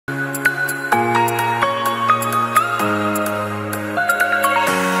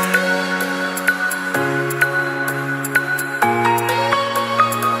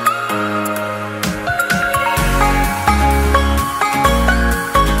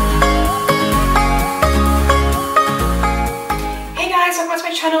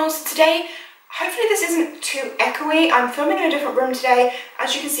So today, hopefully this isn't too echoey. I'm filming in a different room today.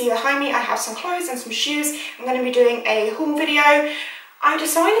 As you can see behind me, I have some clothes and some shoes. I'm going to be doing a haul video. I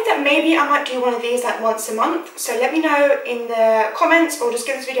decided that maybe I might do one of these like once a month. So let me know in the comments, or just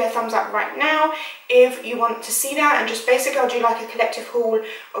give this video a thumbs up right now if you want to see that. And just basically I'll do like a collective haul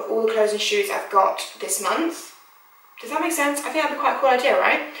of all the clothes and shoes I've got this month. Does that make sense? I think that'd be quite a cool idea,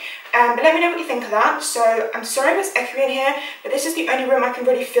 right? But let me know what you think of that. So I'm sorry if it's echoey in here, but this is the only room I can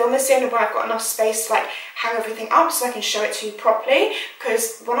really film this in where I've got enough space to like hang everything up so I can show it to you properly.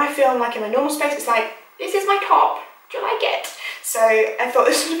 Because when I film like in my normal space, it's like, this is my top. Do you like it? So I thought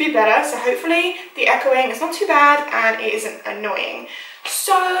this would be better. So hopefully the echoing is not too bad and it isn't annoying.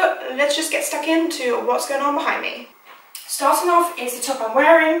 So let's just get stuck into what's going on behind me. Starting off is the top I'm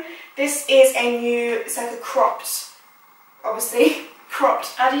wearing. This is a new, it's like a cropped, obviously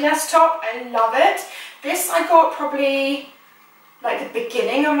cropped Adidas top. I love it. This I got probably like the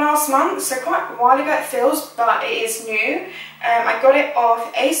beginning of last month, so quite a while ago it feels, but it is new. I got it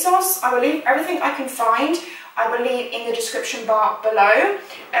off ASOS. I will leave everything I can find, I will leave in the description bar below.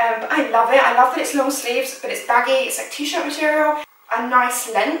 But I love it. I love that it's long sleeves, but it's baggy. It's like t-shirt material, a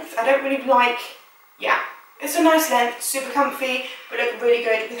nice length. I don't really like, yeah, it's a nice length, super comfy, but look really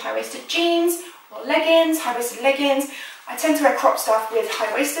good with high-waisted jeans or leggings, high-waisted leggings. I tend to wear crop stuff with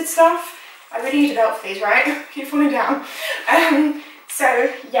high-waisted stuff. I really need a belt for these, right? Keep falling down. So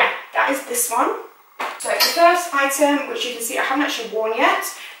yeah, that is this one. So the first item, which you can see I haven't actually worn yet,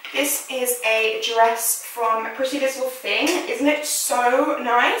 this is a dress from Pretty Little Thing. Isn't it so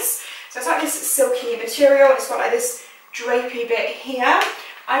nice? So it's like this silky material. It's got like this drapey bit here.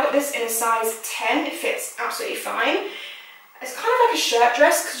 I got this in a size 10. It fits absolutely fine. It's kind of like a shirt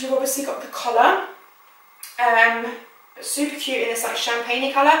dress because you've obviously got the collar. Super cute in this like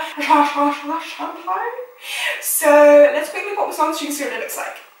champagne colour. Champagne. So let's quickly pop this on so you can see what it looks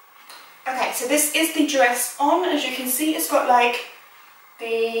like. Okay, so this is the dress on. As you can see, it's got like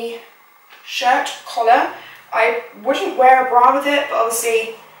the shirt collar. I wouldn't wear a bra with it, but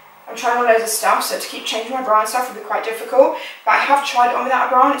obviously I'm trying on loads of stuff, so to keep changing my bra and stuff would be quite difficult. But I have tried it on without a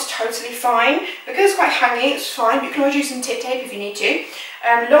bra and it's totally fine. Because it's quite hangy, it's fine, but you can always use some tip tape if you need to.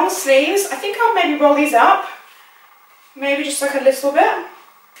 Long sleeves. I think I'll maybe roll these up. Maybe just like a little bit.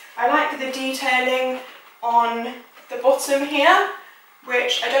 I like the detailing on the bottom here,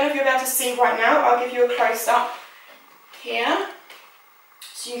 which I don't know if you'll be able to see right now. I'll give you a close up here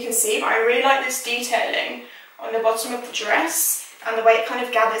so you can see, but I really like this detailing on the bottom of the dress and the way it kind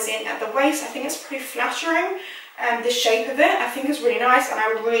of gathers in at the waist. I think it's pretty flattering. The shape of it I think is really nice, and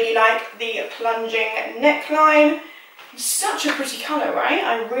I really like the plunging neckline. It's such a pretty colour, right?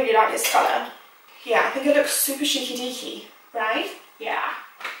 I really like this colour. Yeah, I think it looks super cheeky deeky, right? Yeah.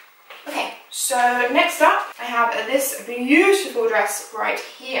 Okay, so next up I have this beautiful dress right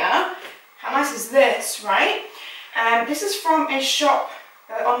here. How nice is this, right? This is from a shop,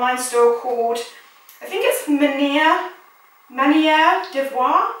 online store called, I think it's Manière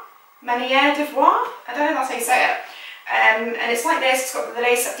d'Ivoire. Manière d'Ivoire? I don't know if that's how you say it. And it's like this, it's got the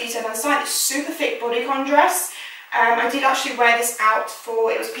lace-up detail on the side. It's super thick bodycon dress. I did actually wear this out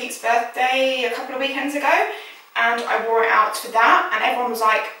for, it was Pete's birthday a couple of weekends ago, and I wore it out for that, and everyone was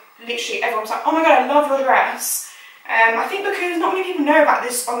like, literally everyone was like, oh my god, I love your dress. I think because not many people know about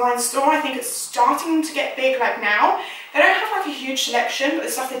this online store. I think it's starting to get big like now. They don't have like a huge selection, but the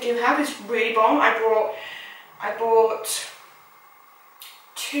stuff they do have is really bomb. I bought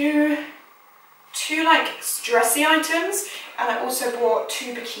two like dressy items, and I also bought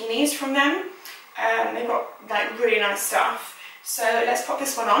 2 bikinis from them. They've got like really nice stuff. So let's pop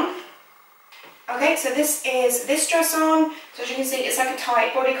this one on. Okay, so this is this dress on. So as you can see, it's like a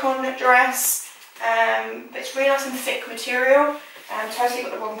tight bodycon dress. But it's really nice and thick material. Totally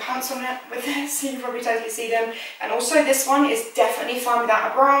got the wrong pants on it with this, so you can probably totally see them. And also this one is definitely fine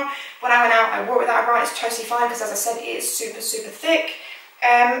without a bra. When I went out, I wore it without a bra. It's totally fine because, as I said, it is super, super thick.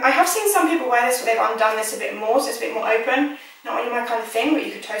 I have seen some people wear this where they've undone this a bit more, so it's a bit more open. Not really my kind of thing, but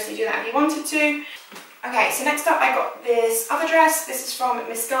you could totally do that if you wanted to. Okay, so next up I got this other dress. This is from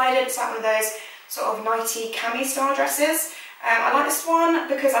Missguided. It's like one of those sort of nighty cami style dresses. I like this one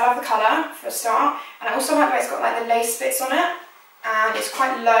because I love the colour for a start, and I also like the way it's got like the lace bits on it, and it's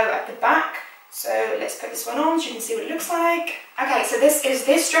quite low at the back. So let's put this one on so you can see what it looks like. Okay, so this is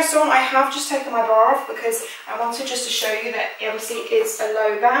this dress on. I have just taken my bra off because I wanted just to show you that it obviously is a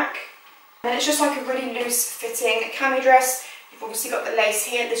low back. And it's just like a really loose fitting cami dress. You've obviously got the lace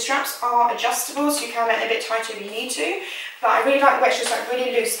here. The straps are adjustable, so you can make it a bit tighter if you need to. But I really like the way it's just like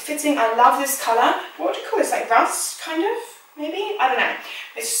really loose fitting. I love this colour. What do you call this? Like rust, kind of? Maybe? I don't know.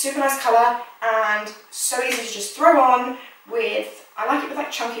 It's a super nice colour and so easy to just throw on. with, I like it with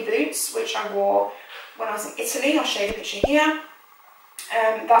like chunky boots, which I wore when I was in Italy. I'll show you the picture here.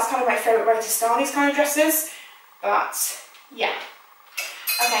 That's kind of my favourite way to style these kind of dresses, but yeah.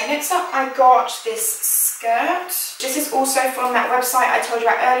 Okay, next up I got this skirt. This is also from that website I told you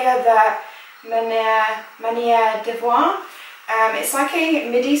about earlier, the Manière de Voir. It's like a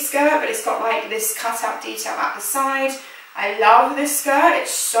midi skirt, but it's got like this cutout detail at the side. I love this skirt,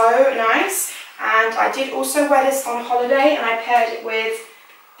 it's so nice. And I did also wear this on holiday, and I paired it with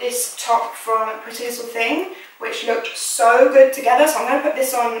this top from Pretty Little Thing, which looked so good together. So I'm going to put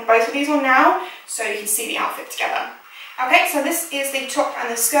this on, both of these on now, so you can see the outfit together. Okay, so this is the top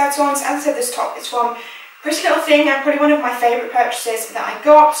and the skirt on. So as I said, this top is from Pretty Little Thing, and probably one of my favourite purchases that I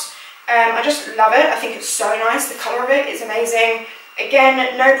got. I just love it. I think it's so nice. The colour of it is amazing.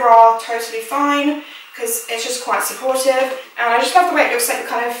 Again, no bra, totally fine, because it's just quite supportive. And I just love the way it looks like you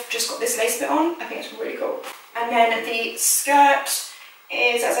kind of just got this lace bit on. I think it's really cool. And then the skirt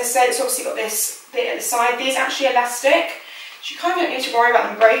is, as I said, it's obviously got this bit at the side. These are actually elastic. So you kind of don't need to worry about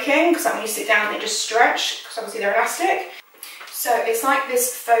them breaking, because like when you sit down they just stretch, because obviously they're elastic. So it's like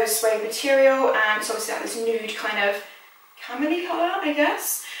this faux suede material, and it's obviously like this nude kind of camely colour, I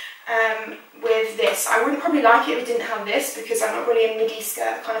guess. With this, I wouldn't probably like it if it didn't have this, because I'm not really a midi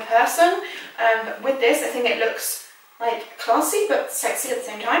skirt kind of person. But with this, I think it looks like classy but sexy at the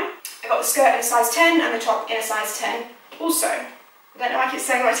same time. I got the skirt in a size 10 and the top in a size 10 also. I don't know why I keep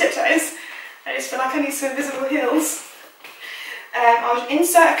saying my tiptoes. I just feel like I need some invisible heels. I'll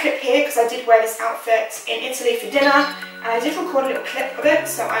insert a clip here because I did wear this outfit in Italy for dinner, and I did record a little clip of it,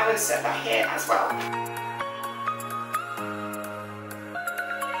 so I will insert that here as well.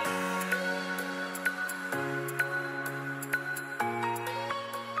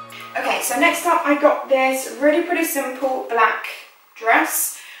 Okay, so next up I got this really pretty simple black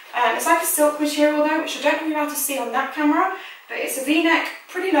dress. It's like a silk material though, which I don't know if you're able to see on that camera, but it's a v-neck,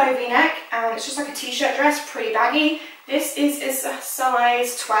 pretty low v-neck, and it's just like a t-shirt dress, pretty baggy. This is a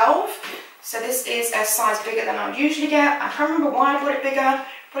size 12, so this is a size bigger than I would usually get. I can't remember why I bought it bigger,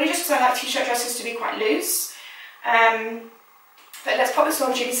 probably just because I like t-shirt dresses to be quite loose. But let's pop this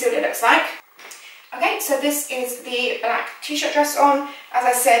on so you can see what it looks like. Okay, so this is the black t-shirt dress on. As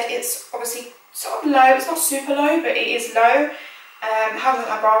I said, it's obviously sort of low. It's not super low, but it is low. I haven't got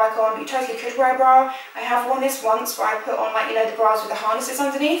my bra back on, but you totally could wear a bra. I have worn this once where I put on, like, you know, the bras with the harnesses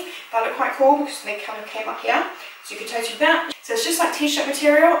underneath. That looked quite cool because they kind of came up here. So you could totally do that. So it's just like t-shirt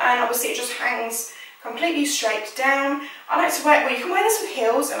material, and obviously it just hangs completely straight down. I like to wear it, well, you can wear this with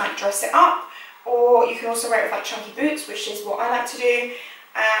heels and like dress it up, or you can also wear it with like chunky boots, which is what I like to do.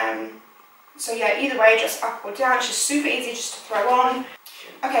 So yeah, either way, just up or down. It's just super easy just to throw on.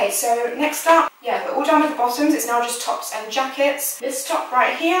 Okay, so next up, yeah, we're all done with the bottoms. It's now just tops and jackets. This top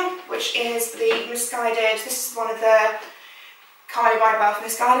right here, which is the Missguided, this is one of the Kylie by Above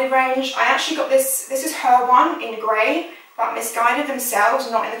Missguided range. I actually got this is her one in grey, but Missguided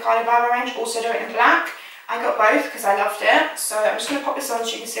themselves, not in the Kylie by Above range, also do it in black. I got both because I loved it. So I'm just going to pop this on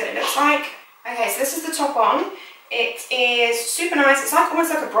so you can see what it looks like. Okay, so this is the top on. It is super nice. It's like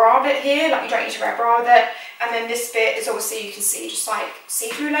almost like a bra bit here, like you don't need to wear a bra with it. And then this bit is obviously, you can see, just like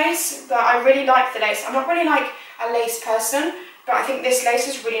see-through lace. But I really like the lace. I'm not really like a lace person, but I think this lace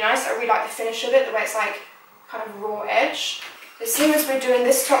is really nice. I really like the finish of it, the way it's like kind of raw edge. As soon as we're doing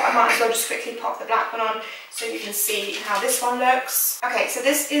this top, I might as well just quickly pop the black one on so you can see how this one looks. Okay, so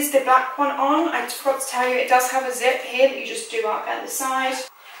this is the black one on. I forgot to tell you, it does have a zip here that you just do up at the side.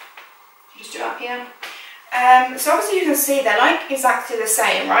 You just do up here. So obviously you can see they're like exactly the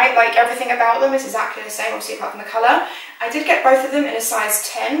same, right? Like everything about them is exactly the same, obviously apart from the colour. I did get both of them in a size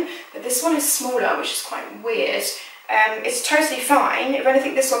 10, but this one is smaller, which is quite weird. It's totally fine. If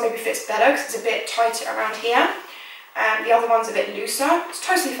anything, this one maybe fits better because it's a bit tighter around here. The other one's a bit looser. It's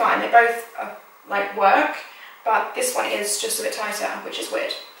totally fine. They both like work, but this one is just a bit tighter, which is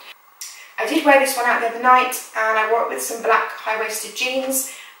weird. I did wear this one out the other night, and I wore it with some black high-waisted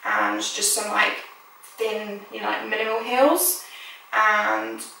jeans and just some like thin, you know, like minimal heels,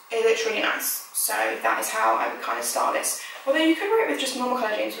 and it looks really nice. So that is how I would kind of style this. Although you could wear it with just normal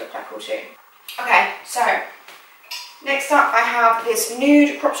colour jeans, would look quite cool too. Okay, so next up I have this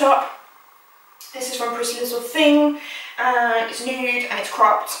nude crop top. This is from Pretty Little Thing. It's nude and it's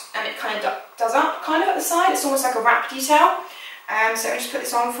cropped, and it kind of does up kind of at the side. It's almost like a wrap detail. So I'll just put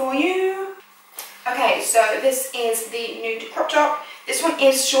this on for you. Okay, so this is the nude crop top. This one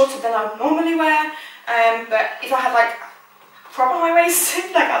is shorter than I would normally wear. But if I had like proper high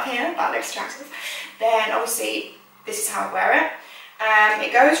waisted, like up here, that looks attractive, then obviously this is how I wear it.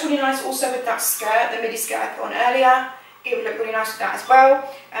 It goes really nice also with that skirt, the midi skirt I put on earlier. it would look really nice with that as well.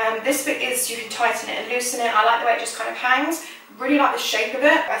 This bit is, you can tighten it and loosen it. I like the way it just kind of hangs. Really like the shape of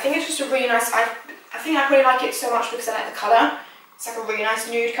it. I think it's just a really nice, I think I probably like it so much because I like the colour. It's like a really nice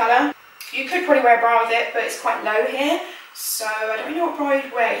nude colour. You could probably wear a bra with it, but it's quite low here. So I don't really know what bra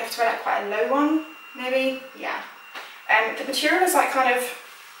you'd wear. You have to wear like quite a low one, maybe. Yeah. The material is like kind of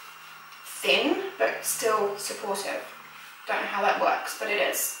thin, but still supportive. Don't know how that works, but it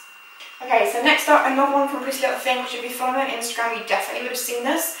is. Okay, so next up, another one from Pretty Little Thing, which if you follow me on Instagram, you definitely would have seen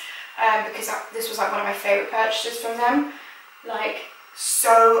this, because this was like one of my favourite purchases from them. Like,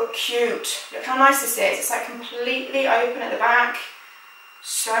 so cute. Look how nice this is. It's like completely open at the back.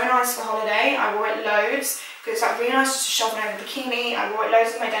 So nice for holiday. I wore it loads, because it's like really nice just to shove it over a bikini. I wore it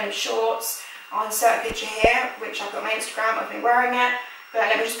loads with my denim shorts. I'll insert a picture here, which I've got on my Instagram. I've been wearing it, but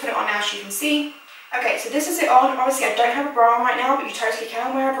let me just put it on now so you can see. Okay, so this is it on. Obviously I don't have a bra on right now, but you totally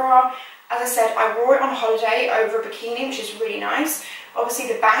can wear a bra. As I said, I wore it on holiday over a bikini, which is really nice. Obviously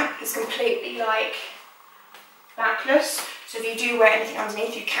the back is completely like backless, so if you do wear anything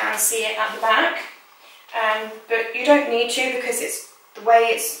underneath, you can see it at the back. But you don't need to, because it's the way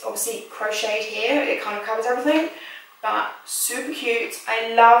it's obviously crocheted here, it kind of covers everything. But super cute.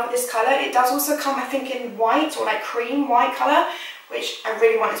 I love this colour. It does also come, I think, in white or like cream white colour, which I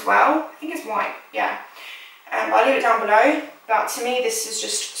really want as well. I think it's white, yeah. I'll leave it down below. But to me, this is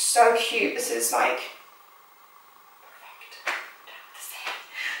just so cute. This is like perfect.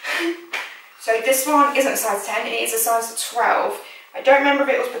 So this one isn't a size 10, it is a size 12. I don't remember if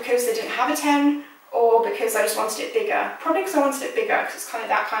it was because they didn't have a 10 or because I just wanted it bigger. Probably because I wanted it bigger, because it's kind of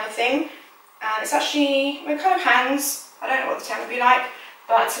that kind of thing. And it's actually, it kind of hangs. I don't know what the 10 would be like,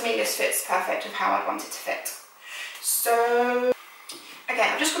 but to me this fits perfect with how I want it to fit. So, okay,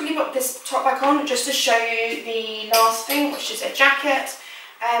 I've just quickly put this top back on just to show you the last thing, which is a jacket.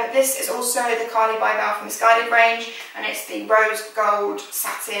 This is also the Carly by Val from Missguided range, and it's the rose gold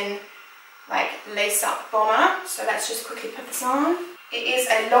satin, like lace-up bomber. So let's just quickly put this on. It is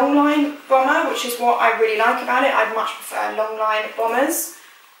a long line bomber, which is what I really like about it. I'd much prefer long line bombers.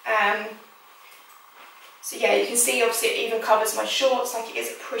 So yeah, you can see obviously it even covers my shorts, like it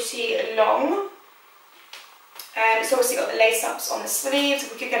is pretty long. It's obviously got the lace-ups on the sleeves,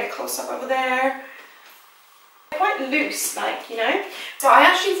 if we could get a close-up over there. Quite loose, like, you know. So I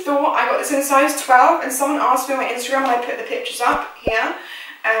actually thought I got this in a size 12, and someone asked me on my Instagram when I put the pictures up here,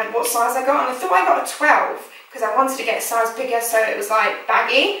 what size I got, and I thought I got a 12, because I wanted to get a size bigger so it was like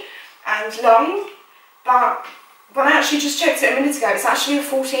baggy and long, but when I actually just checked it a minute ago, it's actually a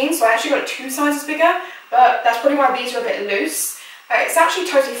 14, so I actually got it 2 sizes bigger, but that's probably why these are a bit loose. It's actually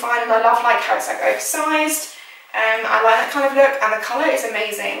totally fine, and I love like how it's like oversized. I like that kind of look, and the colour is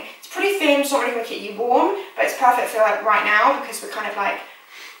amazing. It's pretty thin, it's not really going to keep you warm, but it's perfect for like right now, because we're kind of like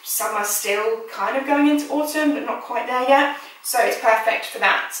summer still kind of going into autumn, but not quite there yet. So it's perfect for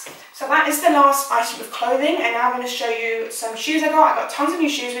that. So that is the last item of clothing, and now I'm going to show you some shoes I got tons of new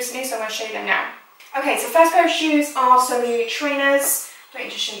shoes recently, so I'm going to show you them now. Okay, so first pair of shoes are some new trainers. I don't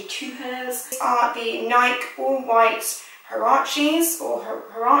need to show you 2 pairs. These are the Nike all-white Huaraches, or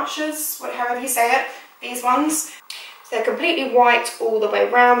Huaraches, however you say it. These ones. So they're completely white all the way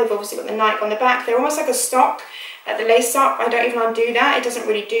around. They've obviously got the Nike on the back. They're almost like a stock. At the lace up, I don't even undo that. It doesn't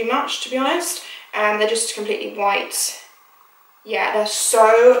really do much, to be honest. They're just completely white. Yeah, they're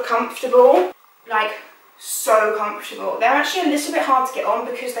so comfortable. Like, so comfortable. They're actually a little bit hard to get on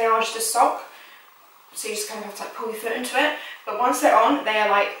because they are just a sock. So you just kind of have to like pull your foot into it. But once they're on, they are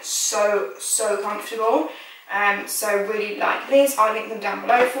like so comfortable. So really like these. I'll link them down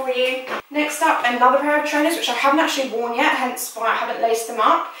below for you. Next up, another pair of trainers, which I haven't actually worn yet, hence why I haven't laced them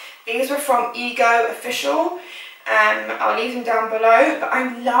up. These were from Ego Official. I'll leave them down below, but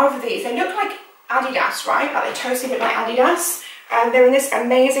I love these. They look like Adidas, right? Like they totally look like Adidas. And they're in this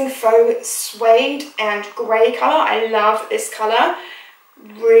amazing faux suede and grey colour. I love this colour.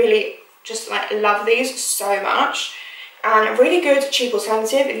 Really just like love these so much. And a really good cheap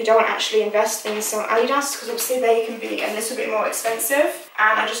alternative if you don't actually invest in some Adidas, because obviously they can be a little bit more expensive.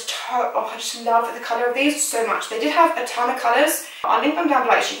 And I just love the colour of these so much. They did have a ton of colours. I'll link them down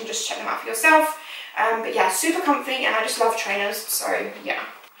below so you can just check them out for yourself. But yeah, super comfy, and I just love trainers, so yeah.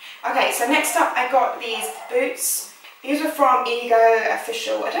 Okay, so next up I got these boots. These were from Ego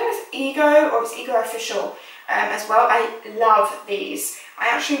Official. I don't know if it's Ego or if it's Ego Official as well. I love these. I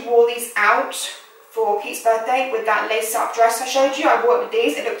actually wore these out for Pete's birthday with that lace up dress I showed you. I wore it with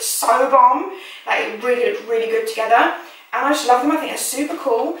these. It looked so bomb. Like it really looked really good together. And I just love them. I think they're super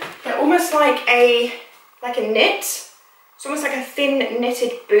cool. They're almost like a knit. It's almost like a thin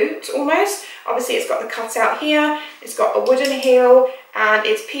knitted boot almost. Obviously it's got the cutout here. It's got a wooden heel and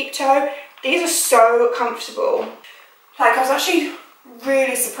it's peep toe. These are so comfortable. Like, I was actually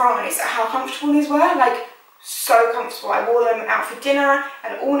really surprised at how comfortable these were. Like, so comfortable. I wore them out for dinner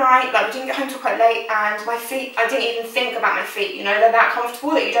and all night. Like, we didn't get home till quite late, and my feet, I didn't even think about my feet, you know, they're that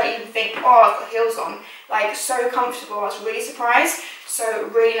comfortable that you don't even think, oh, I've got heels on. Like, so comfortable. I was really surprised. So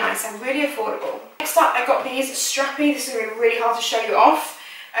really nice and really affordable. Next up, I got these strappy. This is going to be really hard to show you off.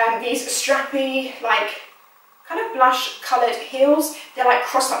 These strappy, like, kind of blush coloured heels. They're like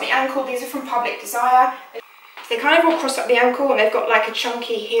crossed up the ankle. These are from Public Desire. They kind of all crossed up the ankle, and they've got like a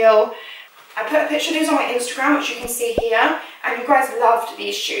chunky heel. I put a picture of these on my Instagram, which you can see here, and you guys loved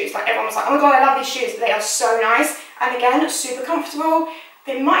these shoes. Like, everyone was like, oh my god, I love these shoes. They are so nice, and again, super comfortable.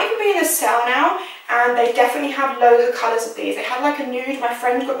 They might even be in a sale now, and they definitely have loads of colours of these. They had like a nude, my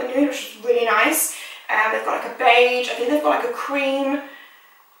friend got the nude, which was really nice. They've got like a beige, I think they've got like a cream.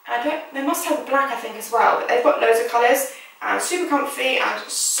 They must have the black, I think, as well, but they've got loads of colours, and super comfy and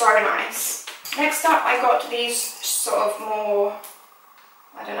so nice. Next up, I got these sort of more,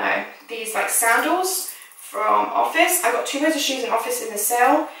 I don't know, these like sandals from Office. I got 2 pairs of shoes in Office in the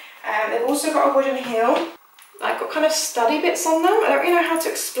sale. They've also got a wooden heel. Like, got kind of studdy bits on them. I don't really know how to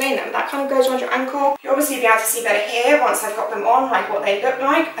explain them. That kind of goes around your ankle. You'll obviously be able to see better here once I've got them on, like what they look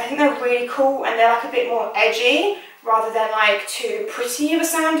like. I think they're really cool, and they're like a bit more edgy rather than like too pretty of a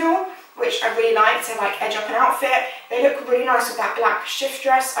sandal, which I really like to like edge up an outfit. They look really nice with that black shift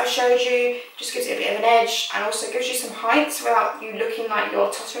dress I showed you. Just gives it a bit of an edge, and also gives you some height without you looking like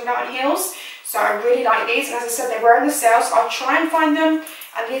you're tottering down in heels. So I really like these, and as I said, they were in the sale, so I'll try and find them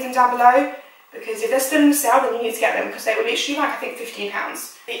and leave them down below, because if they're still in the sale, then you need to get them, because they were literally like, I think,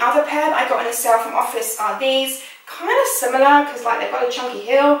 £15. The other pair that I got in a sale from Office are these, kind of similar, because like they've got a chunky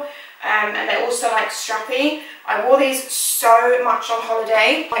heel, and they're also like strappy. I wore these so much on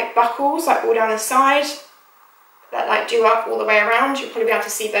holiday, like buckles like all down the side that like do up all the way around. You'll probably be able to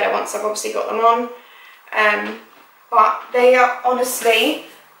see better once I've obviously got them on, but they are honestly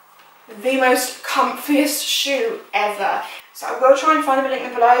the most comfiest shoe ever. So I will try and find them and link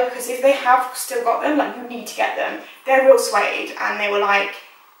them below, because if they have still got them, like, you need to get them. They're real suede, and they were like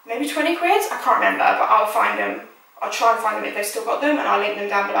maybe 20 quid, I can't remember, but I'll find them. I'll try and find them if they've still got them, and I'll link them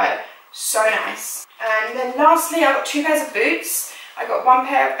down below. So nice. And then lastly, I got 2 pairs of boots. I got 1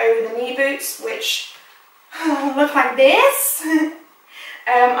 pair of over-the-knee boots, which look like this.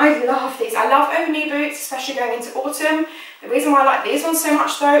 I love these. I love over-knee boots, especially going into autumn. The reason why I like these ones so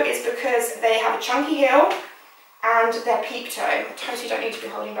much though is because they have a chunky heel and they're peep toe. I totally don't need to be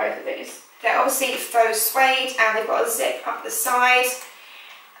holding both of these. They're obviously faux suede, and they've got a zip up the side,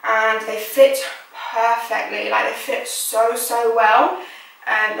 and they fit perfectly. Like, they fit so well,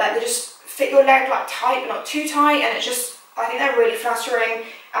 and like they just fit your leg like tight but not too tight, and it just, I think they're really flattering,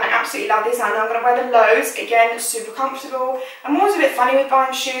 and I absolutely love these, and I'm going to wear them loads. Again, super comfortable. I'm always a bit funny with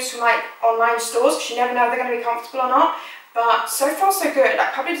buying shoes from like online stores, because you never know if they're going to be comfortable or not, but so far so good.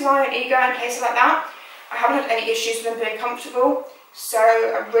 Like Public Design and Ego and places like that, I haven't had any issues with them being comfortable, so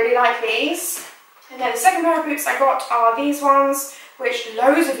I really like these. And then the second pair of boots I got are these ones, which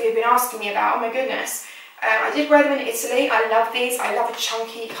loads of you have been asking me about. Oh my goodness. I did wear them in Italy. I love these. I love a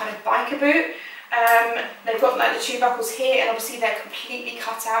chunky kind of biker boot. They've got like the 2 buckles here, and obviously they're completely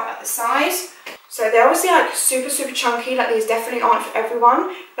cut out at the side. So they're obviously like super chunky. Like, these definitely aren't for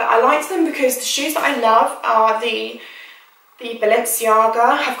everyone, but I liked them because the shoes that I love are the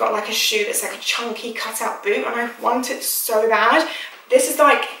Balenciaga. Have got like a shoe that's like a chunky cut out boot, and I want it so bad. This is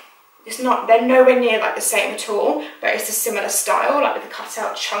like, they're nowhere near like the same at all, but it's a similar style, like with the cut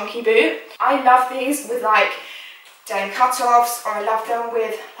out chunky boot. I love these with like denim cut-offs, or I love them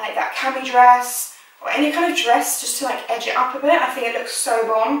with like that cami dress, or any kind of dress just to like edge it up a bit. I think it looks so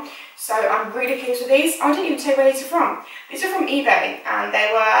bomb. So I'm really pleased with these. I didn't even tell you where these are from. These are from eBay, and they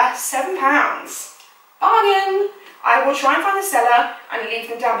were £7. Bargain! I will try and find the seller and leave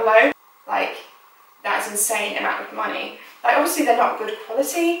them down below. Like, that is insane amount of money. Like, obviously they're not good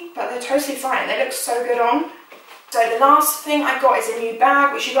quality, but they're totally fine. They look so good on. So the last thing I got is a new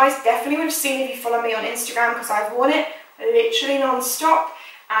bag, which you guys definitely would have seen if you follow me on Instagram, because I've worn it literally non-stop.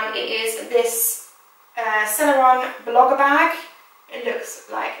 And it is this Saint Laurent blogger bag. It looks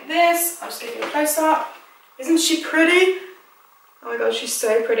like this. I'll just give you a close-up. Isn't she pretty? Oh my god, she's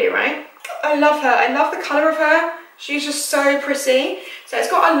so pretty, right? I love her. I love the colour of her. She's just so pretty. So it's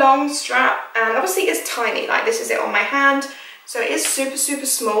got a long strap, and obviously it's tiny. Like, this is it on my hand. So it is super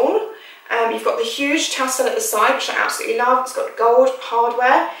small. You've got the huge tassel at the side, which I absolutely love. It's got gold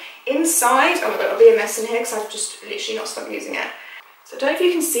hardware. Inside, oh my god, it'll be a mess in here because I've just literally not stopped using it. So I don't know if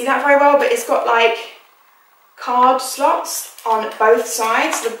you can see that very well, but it's got like card slots on both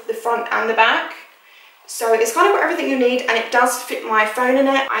sides, the front and the back. So it's kind of got everything you need, and it does fit my phone in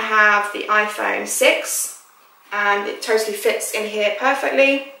it. I have the iPhone 6. and it totally fits in here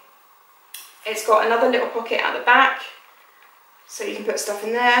perfectly. It's got another little pocket at the back, so you can put stuff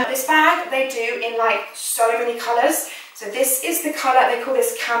in there. This bag they do in like so many colours. So this is the colour, they call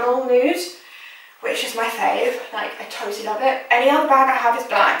this Camel Nude, which is my fave. Like, I totally love it. Any other bag I have is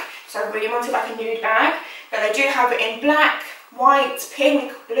black, so I really wanted like a nude bag. But they do have it in black, white,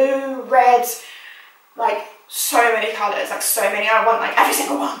 pink, blue, red, like so many colours, like so many. I want like every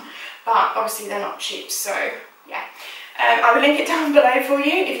single one, but obviously they're not cheap, so yeah. I will link it down below for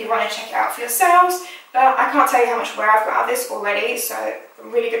you if you want to check it out for yourselves, but I can't tell you how much wear I've got out of this already, so a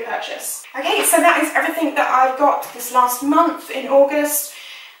really good purchase. Okay, so that is everything that I've got this last month in August.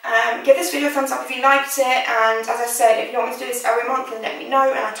 Give this video a thumbs up if you liked it, and as I said, if you want me to do this every month, then let me know,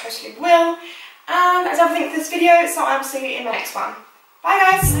 and I totally will. And that's everything for this video, so I will see you in my next one. Bye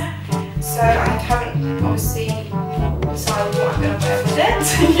guys! So I haven't obviously decided what I'm going to wear with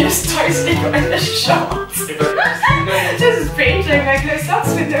it. You just totally got in the shot. This is pretty doing my close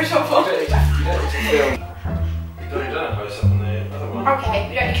ups with no top on. You don't post up on the other one. Okay,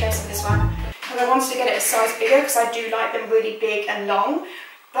 we don't need close up this one. Because I wanted to get it a size bigger because I do like them really big and long.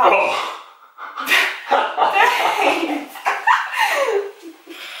 But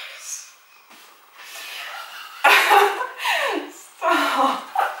Stop.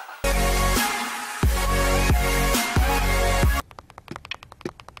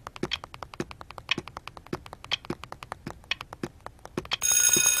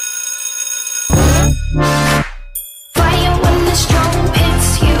 Fire when the storm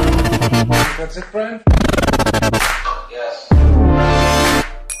hits you. That's it, friend?